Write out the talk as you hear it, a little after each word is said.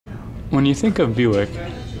When you think of Buick,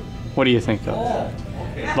 what do you think of?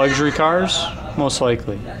 Luxury cars? Most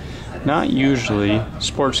likely. Not usually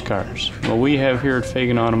sports cars. Well, we have here at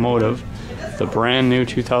Fagan Automotive the brand new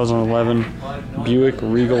 2011 Buick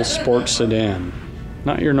Regal Sports Sedan.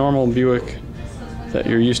 Not your normal Buick that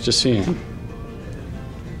you're used to seeing.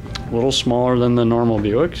 A little smaller than the normal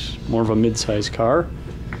Buicks, more of a mid-size car.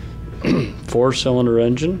 4-cylinder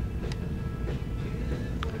engine,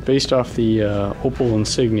 based off the Opel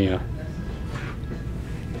Insignia.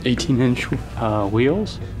 18-inch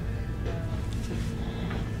wheels.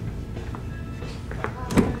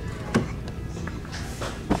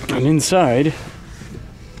 And inside, it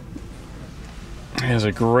has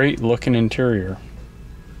a great looking interior.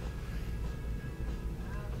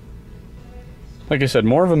 Like I said,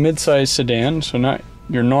 more of a mid-size sedan, so not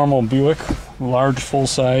your normal Buick, large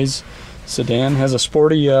full-size sedan. Has a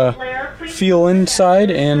sporty feel inside,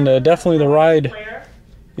 and definitely the ride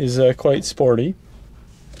is quite sporty.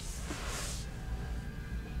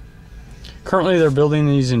 Currently they're building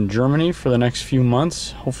these in Germany for the next few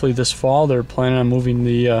months. Hopefully this fall they're planning on moving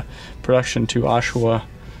the production to Oshawa,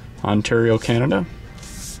 Ontario, Canada.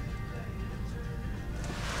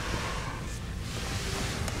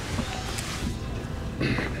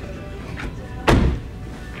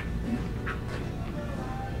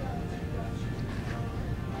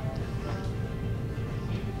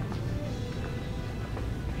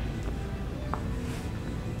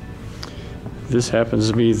 This happens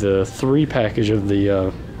to be the 3 package of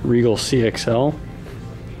the Regal CXL.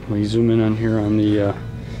 We zoom in on here on the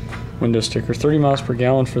window sticker. 30 miles per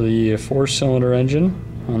gallon for the 4-cylinder engine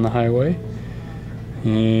on the highway.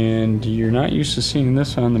 And you're not used to seeing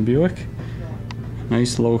this on the Buick.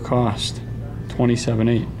 Nice low cost,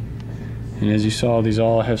 $27,800. And as you saw, these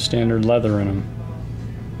all have standard leather in them.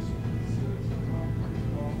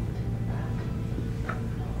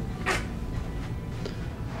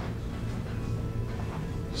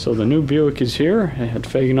 So the new Buick is here at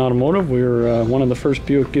Fagan Automotive. We're one of the first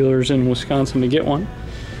Buick dealers in Wisconsin to get one.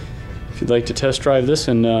 If you'd like to test drive this,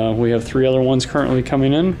 and we have 3 other ones currently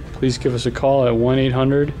coming in, please give us a call at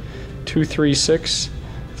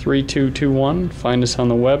 1-800-236-3221. Find us on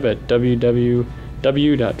the web at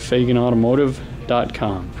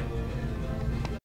www.faganautomotive.com.